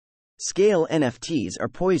SKALE NFTs are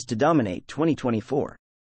poised to dominate 2024.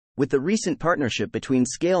 With the recent partnership between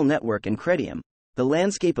SKALE Network and Kredeum, the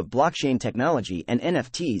landscape of blockchain technology and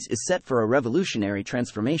NFTs is set for a revolutionary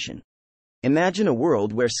transformation. Imagine a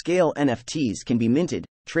world where SKALE NFTs can be minted,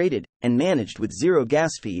 traded, and managed with zero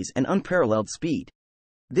gas fees and unparalleled speed.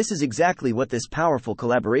 This is exactly what this powerful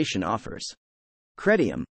collaboration offers.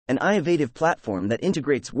 Kredeum, an innovative platform that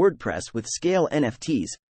integrates WordPress with SKALE NFTs,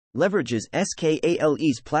 leverages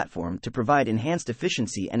SKALE's platform to provide enhanced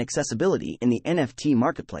efficiency and accessibility in the NFT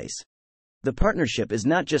marketplace. The partnership is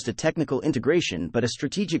not just a technical integration but a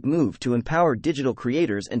strategic move to empower digital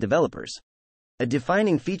creators and developers. A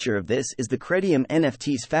defining feature of this is the Kredeum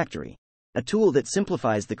NFTs Factory, a tool that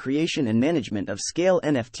simplifies the creation and management of SKALE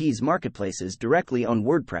NFTs marketplaces directly on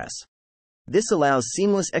WordPress. This allows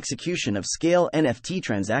seamless execution of SKALE NFT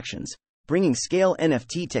transactions, bringing SKALE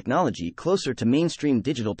NFT technology closer to mainstream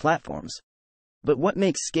digital platforms. But what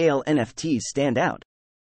makes SKALE NFTs stand out?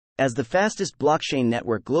 As the fastest blockchain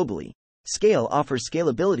network globally, SKALE offers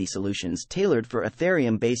scalability solutions tailored for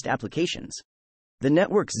Ethereum-based applications. The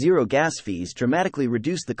network's zero gas fees dramatically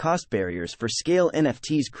reduce the cost barriers for SKALE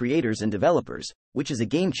NFTs creators and developers, which is a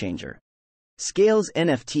game changer. SKALE's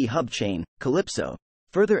NFT hub chain, Calypso,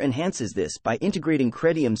 further enhances this by integrating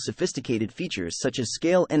Kredeum's sophisticated features such as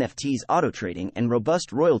SKALE NFTs auto-trading and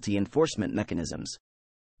robust royalty enforcement mechanisms.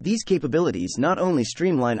 These capabilities not only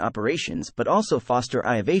streamline operations but also foster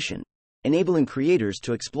Iovation, enabling creators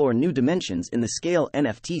to explore new dimensions in the SKALE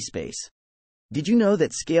NFT space. Did you know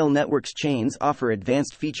that SKALE Network's chains offer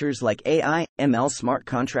advanced features like AI, ML smart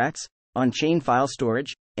contracts, on-chain file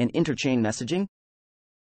storage, and interchain messaging?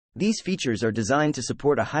 These features are designed to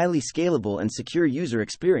support a highly scalable and secure user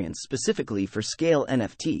experience specifically for SKALE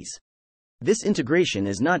NFTs. This integration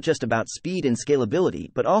is not just about speed and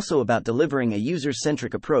scalability but also about delivering a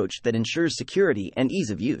user-centric approach that ensures security and ease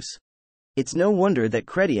of use. It's no wonder that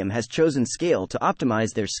Kredeum has chosen SKALE to optimize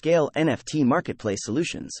their SKALE NFT marketplace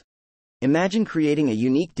solutions. Imagine creating a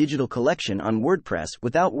unique digital collection on WordPress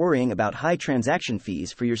without worrying about high transaction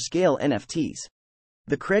fees for your SKALE NFTs.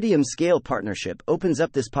 The Kredeum SKALE partnership opens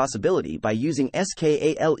up this possibility by using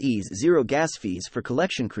SKALE's zero gas fees for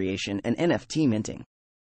collection creation and NFT minting.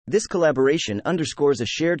 This collaboration underscores a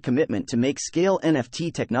shared commitment to make SKALE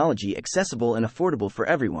NFT technology accessible and affordable for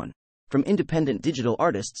everyone, from independent digital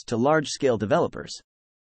artists to large-scale developers.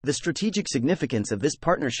 The strategic significance of this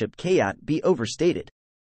partnership cannot be overstated.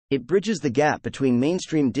 It bridges the gap between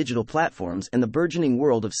mainstream digital platforms and the burgeoning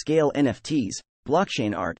world of SKALE NFTs,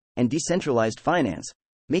 blockchain art, and decentralized finance,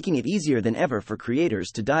 making it easier than ever for creators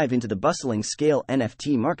to dive into the bustling SKALE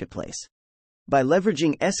NFT marketplace. By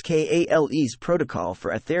leveraging SKALE's protocol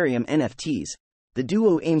for Ethereum NFTs, the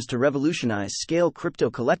duo aims to revolutionize SKALE crypto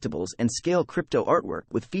collectibles and SKALE crypto artwork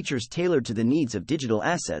with features tailored to the needs of digital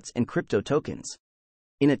assets and crypto tokens.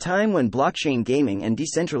 In a time when blockchain gaming and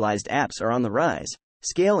decentralized apps are on the rise,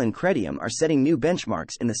 SKALE and Kredeum are setting new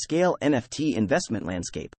benchmarks in the SKALE NFT investment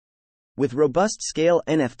landscape. With robust SKALE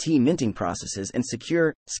NFT minting processes and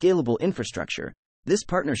secure, scalable infrastructure, this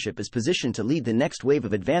partnership is positioned to lead the next wave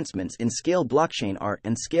of advancements in SKALE blockchain art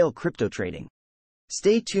and SKALE crypto trading.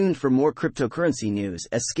 Stay tuned for more cryptocurrency news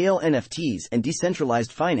as SKALE NFTs and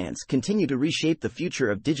decentralized finance continue to reshape the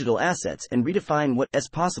future of digital assets and redefine what is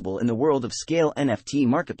possible in the world of SKALE NFT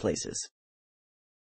marketplaces.